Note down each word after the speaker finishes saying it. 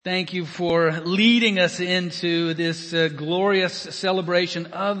Thank you for leading us into this glorious celebration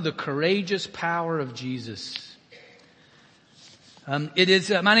of the courageous power of Jesus. My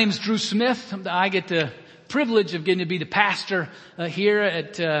name is Drew Smith. I get the privilege of getting to be the pastor here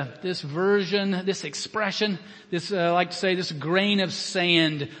at this version, this expression, I like to say, this grain of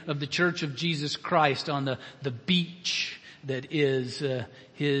sand of the Church of Jesus Christ on the beach that is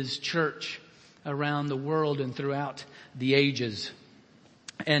His church around the world and throughout the ages.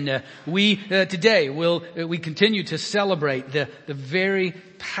 And we today we continue to celebrate the very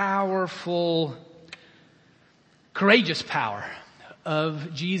powerful, courageous power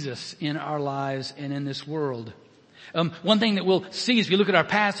of Jesus in our lives and in this world. One thing that we'll see as we look at our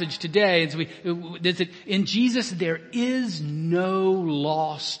passage today is that in Jesus there is no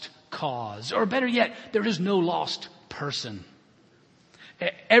lost cause, or better yet, there is no lost person.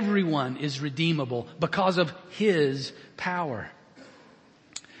 Everyone is redeemable because of His power.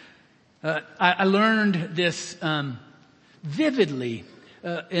 I learned this vividly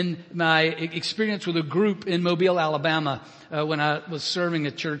in my experience with a group in Mobile, Alabama, when I was serving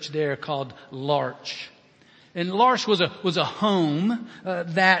a church there called L'Arche. And L'Arche was a home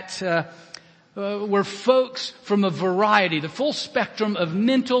that where folks from a variety, the full spectrum of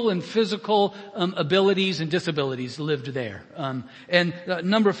mental and physical abilities and disabilities lived there. And a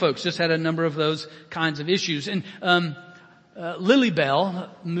number of folks just had a number of those kinds of issues. And Lilybell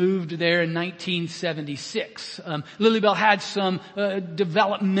moved there in 1976. Lilybell had some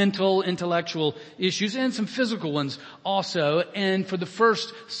developmental, intellectual issues and some physical ones also. And for the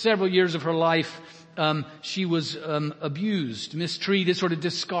first several years of her life, she was abused, mistreated, sort of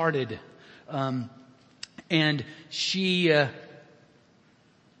discarded. And she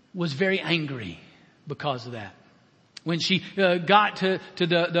was very angry because of that. When she got to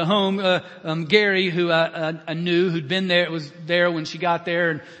the home, Gary, who I knew, who'd been there, was there when she got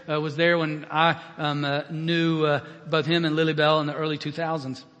there, and was there when I knew both him and Lilybell in the early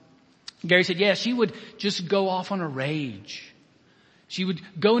 2000s. Gary said, yeah, she would just go off on a rage. She would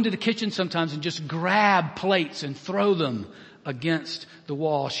go into the kitchen sometimes and just grab plates and throw them against the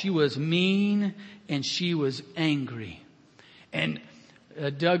wall. She was mean and she was angry. And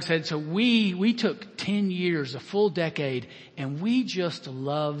Doug said, so we took 10 years, a full decade, and we just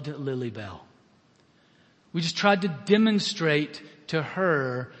loved Lilybell. We just tried to demonstrate to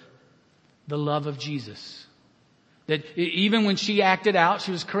her the love of Jesus. That even when she acted out,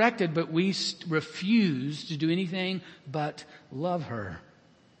 she was corrected, but we refused to do anything but love her.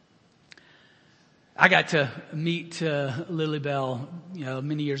 I got to meet Lilybell,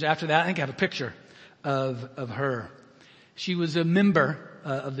 many years after that. I think I have a picture of her. She was a member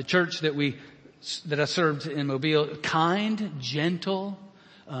of the church that I served in Mobile. Kind, gentle,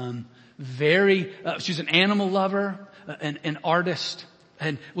 she was an animal lover, an artist,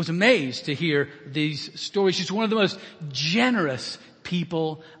 and was amazed to hear these stories. She's one of the most generous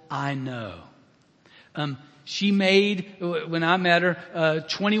people I know. She made, when I met her,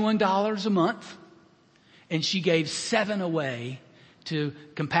 $21 a month, and she gave 7 away to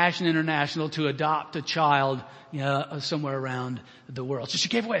Compassion International to adopt a child, somewhere around the world. So she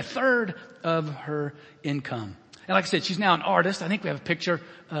gave away 1/3 of her income. And like I said, she's now an artist. I think we have a picture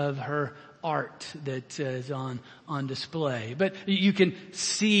of her art that is on display. But you can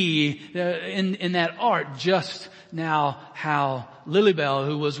see in that art just now how Lilybell,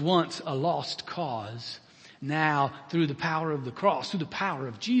 who was once a lost cause, now through the power of the cross, through the power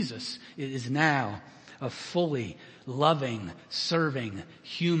of Jesus, is now a fully loving, serving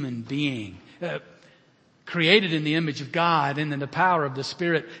human being, created in the image of God and in the power of the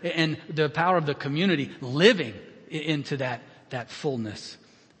Spirit and the power of the community, living into that fullness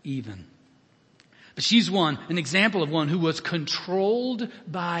even. But she's an example of one who was controlled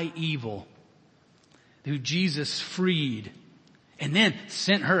by evil, who Jesus freed and then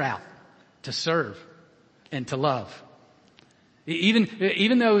sent her out to serve and to love.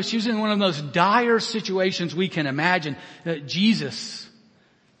 Even though she was in one of the most dire situations we can imagine, Jesus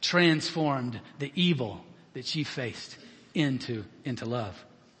transformed the evil that she faced into love.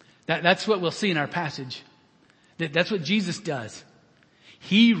 That's what we'll see in our passage. That's what Jesus does.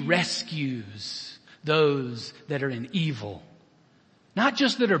 He rescues those that are in evil. Not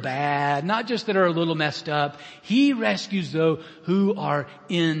just that are bad, not just that are a little messed up. He rescues those who are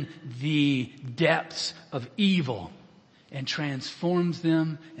in the depths of evil and transforms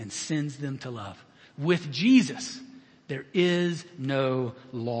them and sends them to love. With Jesus, there is no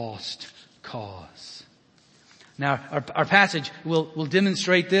lost cause. Now, our passage will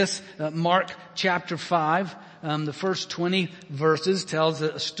demonstrate this. Mark chapter 5, The first 20 verses tells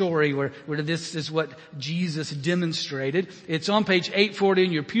a story where this is what Jesus demonstrated. It's on page 840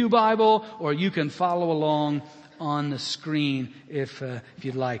 in your pew Bible, or you can follow along on the screen if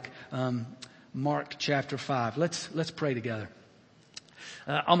you'd like. Mark chapter 5. Let's pray together.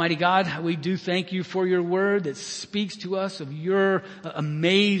 Almighty God, we do thank you for your word that speaks to us of your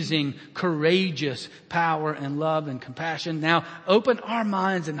amazing, courageous power and love and compassion. Now open our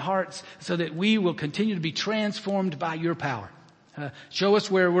minds and hearts so that we will continue to be transformed by your power. Show us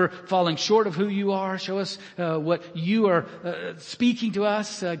where we're falling short of who you are. Show us what you are speaking to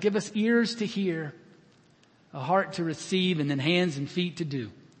us. Give us ears to hear, a heart to receive, and then hands and feet to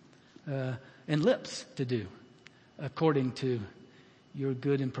do, and lips to do, according to your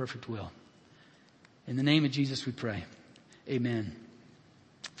good and perfect will. In the name of Jesus we pray. Amen.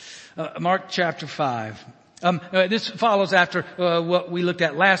 Mark chapter 5. This follows after what we looked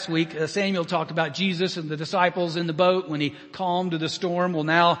at last week. Samuel talked about Jesus and the disciples in the boat when he calmed the storm. Well,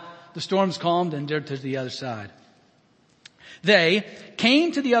 now the storm's calmed and they're to the other side. They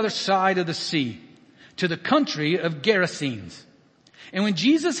came to the other side of the sea, to the country of Gerasenes. And when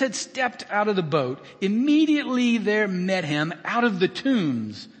Jesus had stepped out of the boat, immediately there met him out of the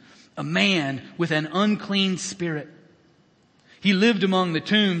tombs a man with an unclean spirit. He lived among the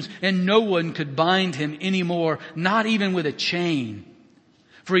tombs, and no one could bind him anymore, not even with a chain.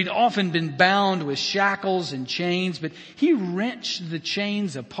 For he'd often been bound with shackles and chains, but he wrenched the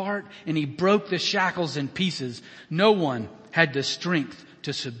chains apart and he broke the shackles in pieces. No one had the strength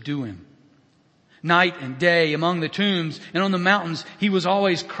to subdue him. Night and day among the tombs and on the mountains, he was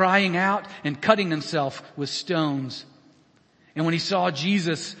always crying out and cutting himself with stones. And when he saw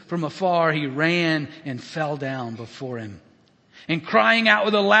Jesus from afar, he ran and fell down before him. And crying out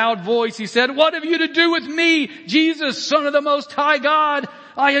with a loud voice, he said, "What have you to do with me, Jesus, Son of the Most High God?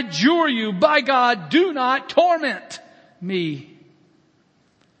 I adjure you, by God, do not torment me."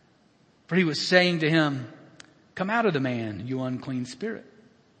 For he was saying to him, "Come out of the man, you unclean spirit."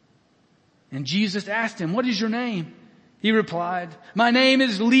 And Jesus asked him, "What is your name?" He replied, "My name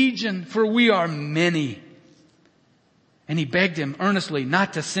is Legion, for we are many." And he begged him earnestly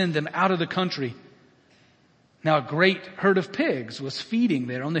not to send them out of the country. Now a great herd of pigs was feeding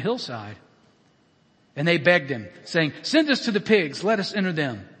there on the hillside. And they begged him, saying, "Send us to the pigs, let us enter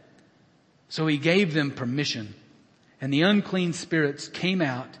them." So he gave them permission. And the unclean spirits came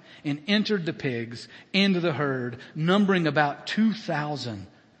out and entered the pigs into the herd, numbering about 2,000.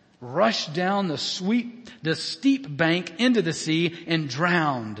 Rushed down the steep bank into the sea and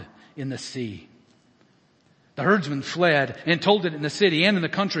drowned in the sea. The herdsmen fled and told it in the city and in the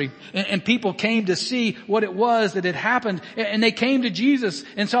country. And people came to see what it was that had happened. And they came to Jesus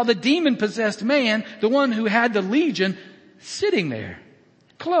and saw the demon-possessed man, the one who had the legion, sitting there,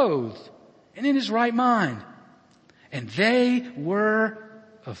 clothed and in his right mind. And they were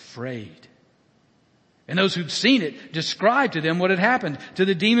afraid. And those who'd seen it described to them what had happened to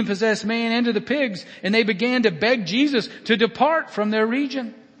the demon-possessed man and to the pigs. And they began to beg Jesus to depart from their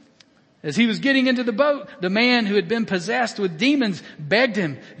region. As he was getting into the boat, the man who had been possessed with demons begged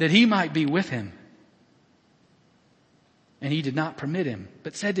him that he might be with him. And he did not permit him,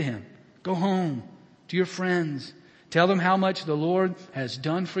 but said to him, "Go home to your friends. Tell them how much the Lord has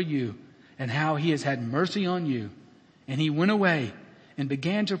done for you and how he has had mercy on you." And he went away and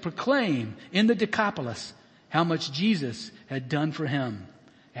began to proclaim in the Decapolis how much Jesus had done for him.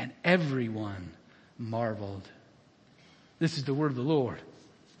 And everyone marveled. This is the word of the Lord.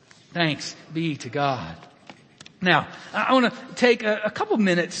 Thanks be to God. Now, I want to take a couple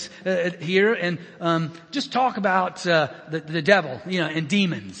minutes here and just talk about the devil, and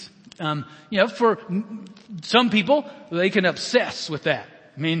demons. For some people, they can obsess with that.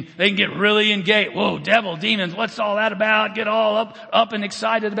 I mean, they can get really engaged. Whoa, devil, demons, what's all that about? Get all up and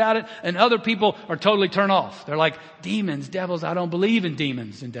excited about it. And other people are totally turned off. They're like, demons, devils, I don't believe in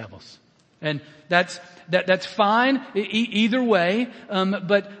demons and devils. And that's fine either way.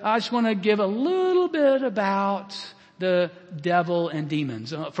 But I just want to give a little bit about the devil and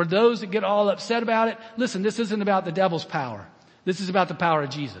demons. For those that get all upset about it, listen, this isn't about the devil's power. This is about the power of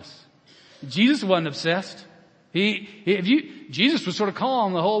Jesus. Jesus wasn't obsessed. Jesus was sort of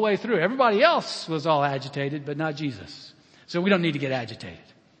calm the whole way through. Everybody else was all agitated, but not Jesus. So we don't need to get agitated.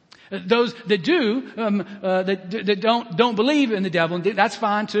 Those that do, that don't believe in the devil, that's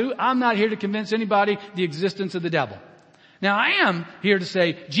fine too. I'm not here to convince anybody the existence of the devil. Now I am here to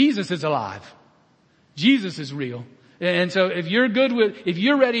say Jesus is alive. Jesus is real. And so if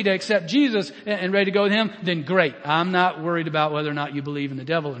you're ready to accept Jesus and ready to go with him, then great. I'm not worried about whether or not you believe in the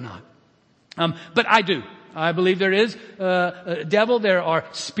devil or not. But I believe there is a devil. There are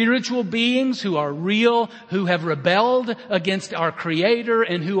spiritual beings who are real, who have rebelled against our Creator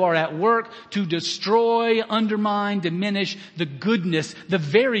and who are at work to destroy, undermine, diminish the goodness, the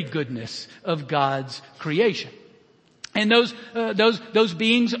very goodness of God's creation. And those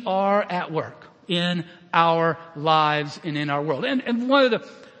beings are at work in our lives and in our world. And one of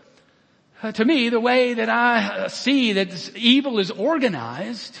to me, the way that I see that this evil is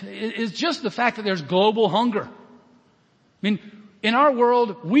organized is just the fact that there's global hunger. I mean, in our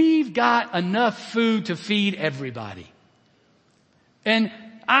world, we've got enough food to feed everybody. And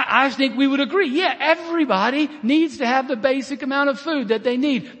I think we would agree, yeah, everybody needs to have the basic amount of food that they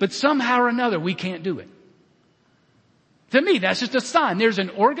need, but somehow or another we can't do it. To me, that's just a sign. There's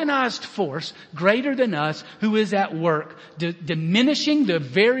an organized force greater than us who is at work diminishing the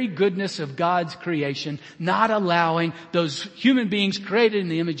very goodness of God's creation, not allowing those human beings created in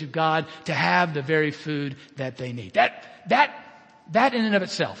the image of God to have the very food that they need. That in and of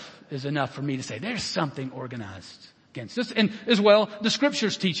itself is enough for me to say there's something organized against us. And as well, the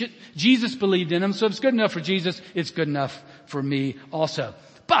scriptures teach it. Jesus believed in them, so if it's good enough for Jesus, it's good enough for me also.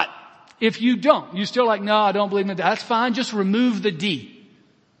 But if you don't, you're still like, no, I don't believe in that. That's fine. Just remove the D.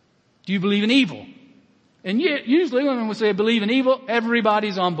 Do you believe in evil? And usually when we say believe in evil,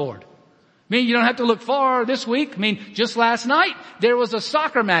 everybody's on board. I mean, you don't have to look far this week. I mean, just last night, there was a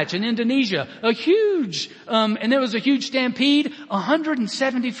soccer match in Indonesia. And there was a huge stampede.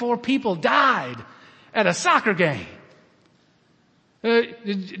 174 people died at a soccer game.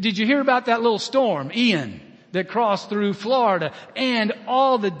 Did you hear about that little storm, Ian, that crossed through Florida, and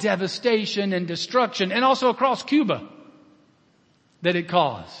all the devastation and destruction, and also across Cuba that it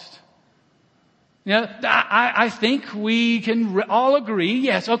caused? You know, I think we can all agree,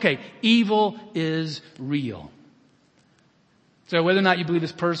 yes, okay, evil is real. So whether or not you believe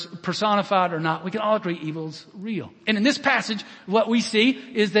it's personified or not, we can all agree evil's real. And in this passage, what we see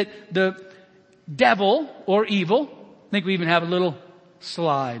is that the devil or evil, I think we even have a little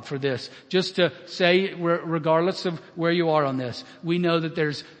slide for this, just to say, regardless of where you are on this, we know that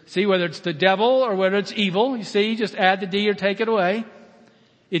whether it's the devil or whether it's evil, you see, just add the D or take it away.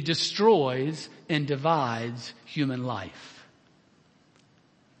 It destroys and divides human life.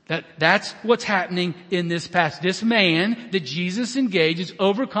 That's what's happening in this passage. This man that Jesus engaged is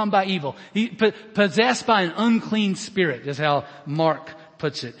overcome by evil. Possessed by an unclean spirit, is how Mark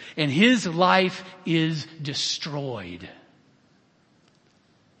puts it. And his life is destroyed.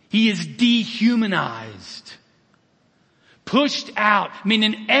 He is dehumanized, pushed out. I mean,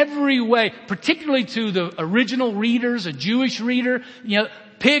 in every way, particularly to the original readers, a Jewish reader,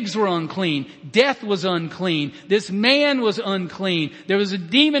 pigs were unclean. Death was unclean. This man was unclean. There was a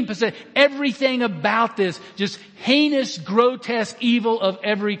demon possessed. Everything about this, just heinous, grotesque evil of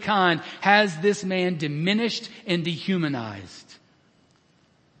every kind, has this man diminished and dehumanized.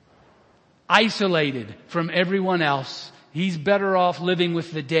 Isolated from everyone else. He's better off living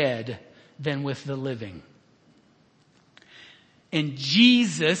with the dead than with the living. And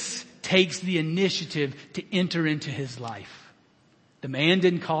Jesus takes the initiative to enter into his life. The man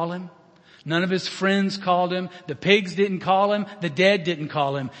didn't call him. None of his friends called him. The pigs didn't call him. The dead didn't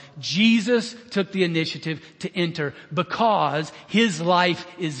call him. Jesus took the initiative to enter because his life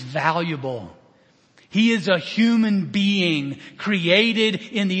is valuable. He is a human being created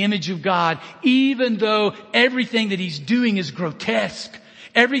in the image of God, even though everything that he's doing is grotesque.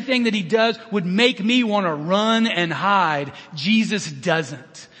 Everything that he does would make me want to run and hide. Jesus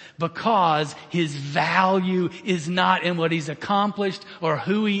doesn't, because his value is not in what he's accomplished or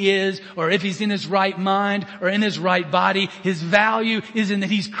who he is or if he's in his right mind or in his right body. His value is in that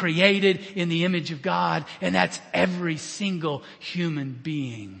he's created in the image of God, and that's every single human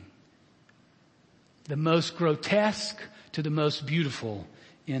being. The most grotesque to the most beautiful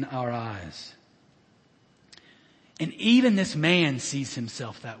in our eyes. And even this man sees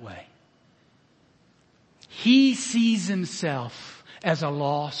himself that way. He sees himself as a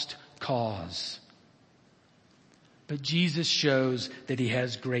lost cause. But Jesus shows that he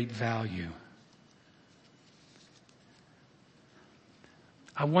has great value.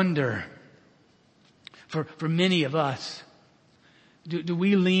 I wonder, for many of us, do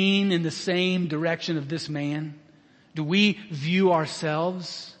we lean in the same direction of this man? Do we view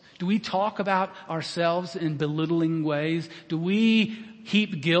ourselves? Do we talk about ourselves in belittling ways? Do we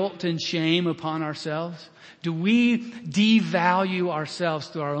heap guilt and shame upon ourselves? Do we devalue ourselves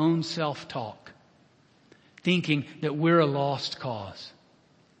through our own self-talk, thinking that we're a lost cause?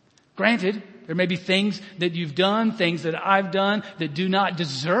 Granted, there may be things that you've done, things that I've done that do not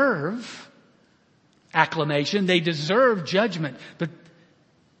deserve acclamation. They deserve judgment. But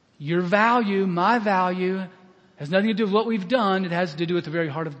Your value, my value, has nothing to do with what we've done. It has to do with the very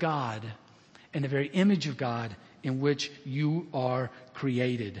heart of God and the very image of God in which you are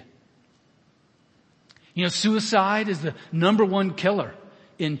created. You know, suicide is the number one killer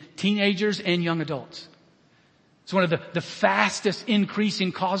in teenagers and young adults. It's one of the fastest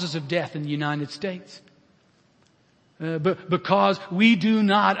increasing causes of death in the United States. But because we do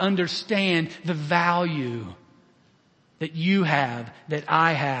not understand the value that you have, that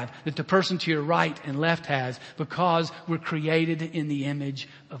I have, that the person to your right and left has, because we're created in the image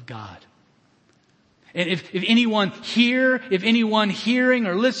of God. And if anyone hearing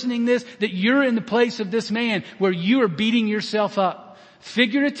or listening this, that you're in the place of this man where you are beating yourself up,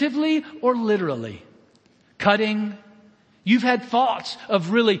 figuratively or literally, cutting, you've had thoughts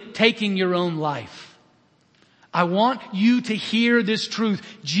of really taking your own life. I want you to hear this truth.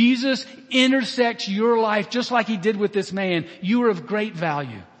 Jesus intersects your life just like he did with this man. You are of great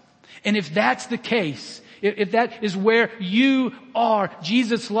value. And if that's the case, if that is where you are,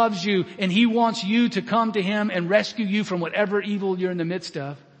 Jesus loves you and he wants you to come to him and rescue you from whatever evil you're in the midst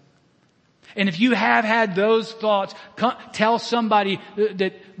of. And if you have had those thoughts, tell somebody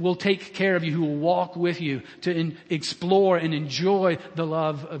that will take care of you, who will walk with you to explore and enjoy the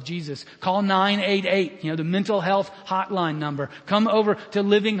love of Jesus. Call 988, the mental health hotline number. Come over to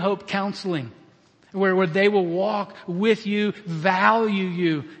Living Hope Counseling, where they will walk with you, value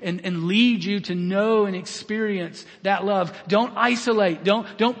you, and lead you to know and experience that love. Don't isolate.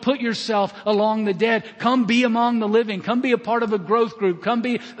 Don't put yourself along the dead. Come be among the living. Come be a part of a growth group. Come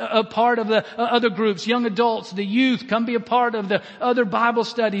be a part of the other groups, young adults, the youth. Come be a part of the other Bible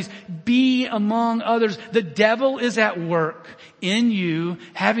studies. Be among others. The devil is at work in you,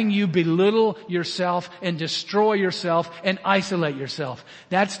 having you belittle yourself and destroy yourself and isolate yourself.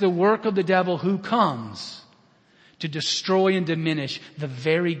 That's the work of the devil, who comes to destroy and diminish the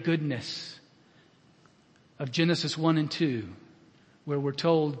very goodness of Genesis 1 and 2, where we're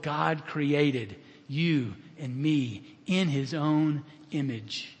told God created you and me in his own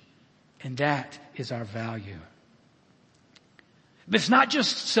image. And that is our value. But it's not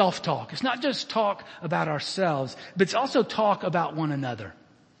just self-talk. It's not just talk about ourselves, but it's also talk about one another.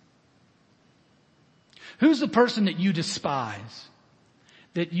 Who's the person that you despise,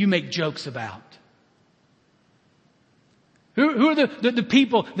 that you make jokes about? Who are the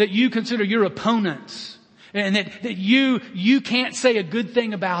people that you consider your opponents and that you can't say a good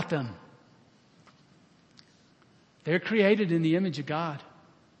thing about them? They're created in the image of God.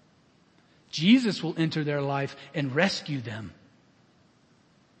 Jesus will enter their life and rescue them.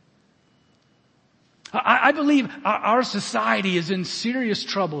 I believe our society is in serious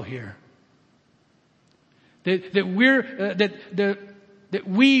trouble here. That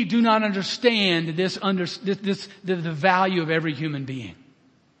we do not understand the value of every human being.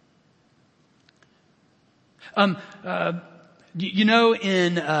 In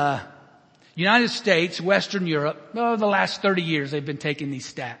United States, Western Europe, the last 30 years they've been taking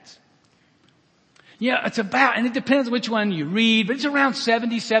these stats. Yeah, it's about, and it depends which one you read, but it's around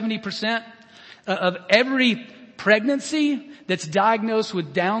 70% of every pregnancy that's diagnosed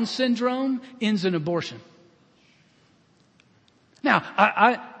with Down syndrome ends in abortion. Now,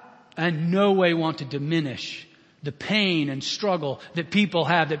 I in no way want to diminish the pain and struggle that people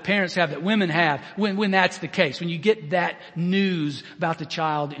have, that parents have, that women have when that's the case, when you get that news about the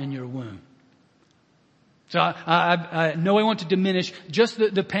child in your womb. So I no way want to diminish just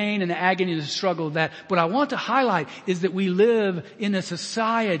the pain and the agony and the struggle of that. What I want to highlight is that we live in a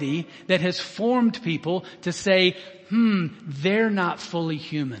society that has formed people to say, they're not fully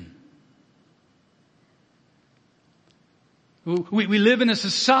human. We live in a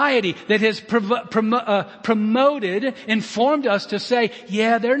society that has promoted and formed us to say,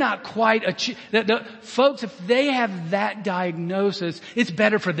 they're not quite folks, if they have that diagnosis, it's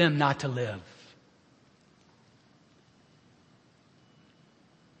better for them not to live.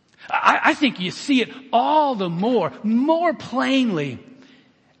 I think you see it all the more plainly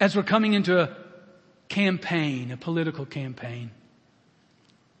as we're coming into a political campaign.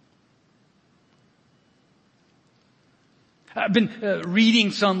 I've been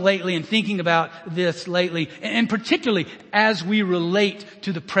reading some lately and thinking about this lately, and particularly as we relate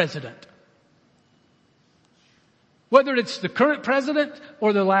to the president. Whether it's the current president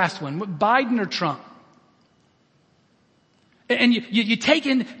or the last one, Biden or Trump. And you take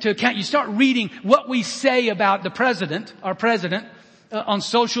into account, you start reading what we say about the president, our president, on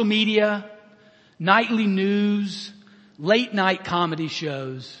social media, nightly news, late night comedy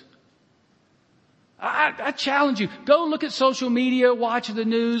shows. I challenge you, go look at social media, watch the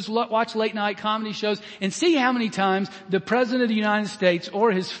news, watch late night comedy shows, and see how many times the President of the United States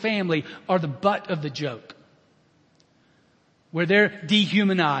or his family are the butt of the joke, where they're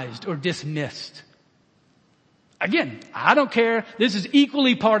dehumanized or dismissed. Again, I don't care. This is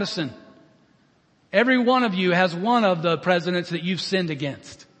equally partisan. Every one of you has one of the presidents that you've sinned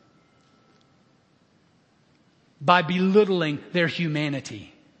against by belittling their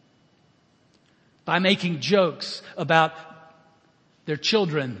humanity, by making jokes about their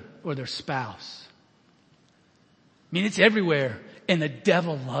children or their spouse. I mean, it's everywhere, and the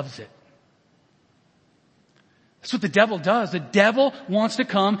devil loves it. That's what the devil does. The devil wants to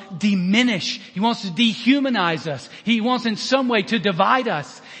come diminish. He wants to dehumanize us. He wants in some way to divide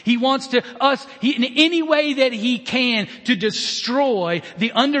us. He wants to in any way that he can, to destroy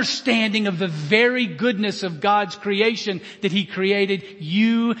the understanding of the very goodness of God's creation, that he created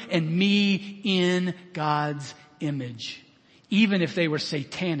you and me in God's image. Even if they were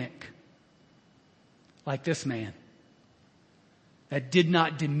satanic, like this man. That did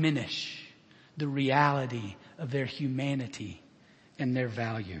not diminish the reality of their humanity and their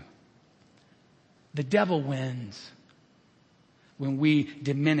value. The devil wins when we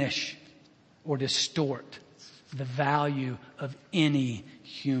diminish or distort the value of any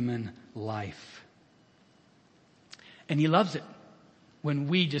human life. And he loves it when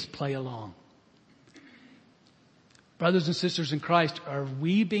we just play along. Brothers and sisters in Christ, are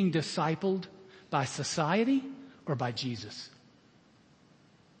we being discipled by society or by Jesus?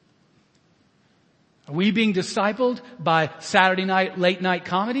 Are we being discipled by Saturday night, late night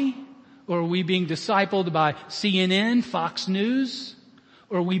comedy? Or are we being discipled by CNN, Fox News?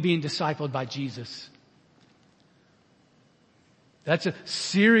 Or are we being discipled by Jesus? That's a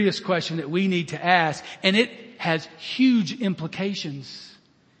serious question that we need to ask, and it has huge implications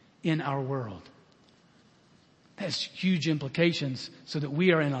in our world. It has huge implications so that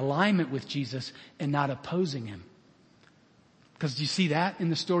we are in alignment with Jesus and not opposing him. Because do you see that in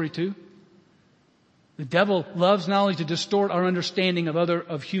the story too? The devil loves not only to distort our understanding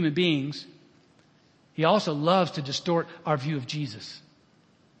of human beings, he also loves to distort our view of Jesus.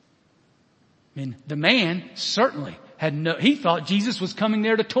 I mean, the man certainly he thought Jesus was coming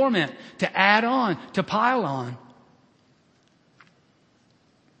there to torment, to add on, to pile on.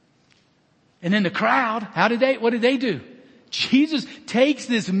 And then the crowd, what did they do? Jesus takes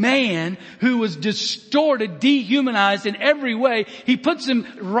this man who was distorted, dehumanized in every way. He puts him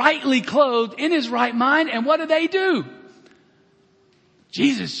rightly clothed in his right mind. And what do?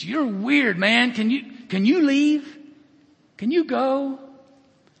 Jesus, you're weird, man. Can you leave? Can you go?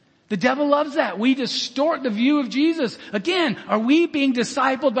 The devil loves that. We distort the view of Jesus. Again, are we being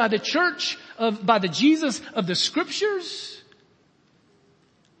discipled by the church by the Jesus of the scriptures?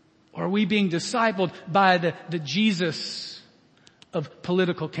 Or are we being discipled by the Jesus of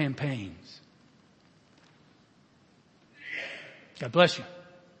political campaigns? God bless you.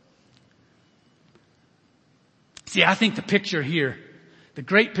 See, I think the picture here, the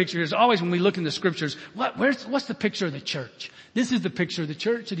great picture is always when we look in the scriptures, what's the picture of the church? This is the picture of the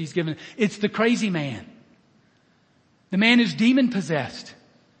church that he's given. It's the crazy man. The man who's demon possessed.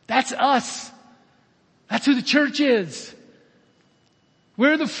 That's us. That's who the church is.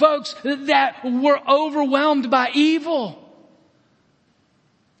 We're the folks that were overwhelmed by evil.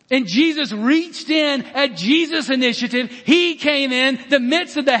 And Jesus reached in at Jesus' initiative. He came in the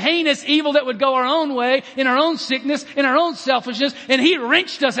midst of the heinous evil that would go our own way, in our own sickness, in our own selfishness, and he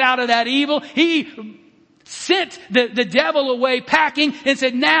wrenched us out of that evil. He sent the devil away packing and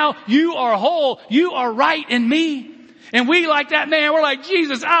said, now you are whole. You are right in me. And we, like that man, we're like,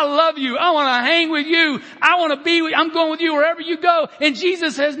 Jesus, I love you. I want to hang with you. I want to be with you. I'm going with you wherever you go. And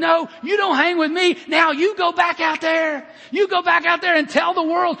Jesus says, no, you don't hang with me. Now you go back out there. You go back out there and tell the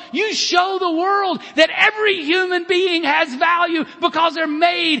world. You show the world that every human being has value because they're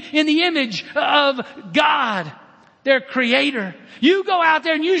made in the image of God, their creator. You go out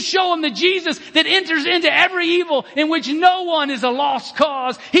there and you show them the Jesus that enters into every evil, in which no one is a lost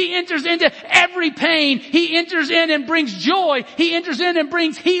cause. He enters into every pain. He enters in and brings joy. He enters in and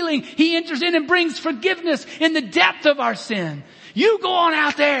brings healing. He enters in and brings forgiveness in the depth of our sin. You go on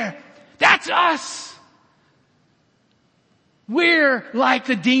out there. That's us. We're like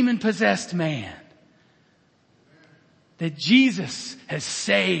the demon-possessed man that Jesus has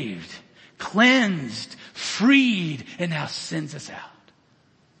saved, cleansed, freed, and now sends us out.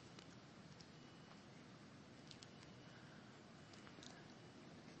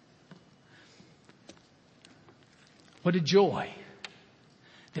 What a joy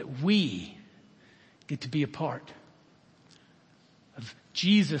that we get to be a part of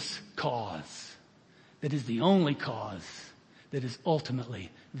Jesus' cause, that is the only cause that is ultimately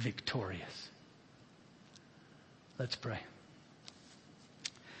victorious. Let's pray.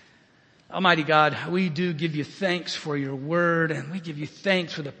 Almighty God, we do give you thanks for your word, and we give you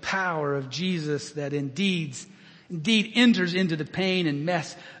thanks for the power of Jesus that indeed enters into the pain and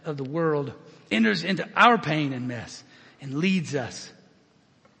mess of the world, enters into our pain and mess, and leads us.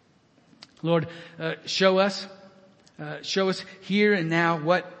 Lord, show us here and now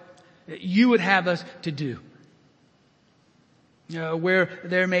what you would have us to do. Where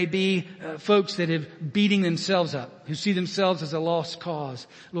there may be folks that have beating themselves up, who see themselves as a lost cause.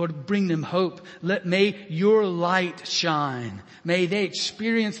 Lord, bring them hope. May your light shine. May they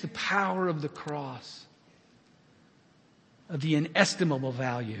experience the power of the cross, of the inestimable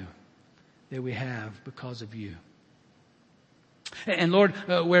value that we have because of you. And Lord,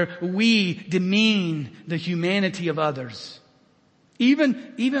 where we demean the humanity of others,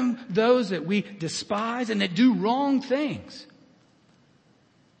 even those that we despise and that do wrong things,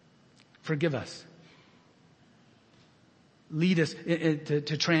 forgive us. Lead us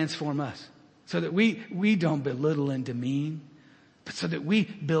to transform us so that we don't belittle and demean, but so that we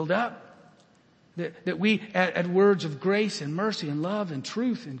build up, that we add words of grace and mercy and love and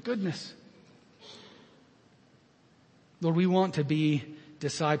truth and goodness. Lord, we want to be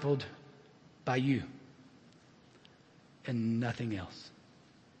discipled by you and nothing else.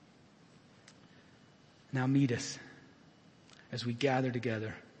 Now meet us as we gather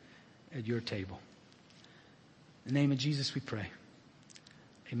together at your table. In the name of Jesus we pray.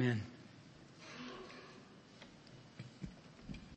 Amen.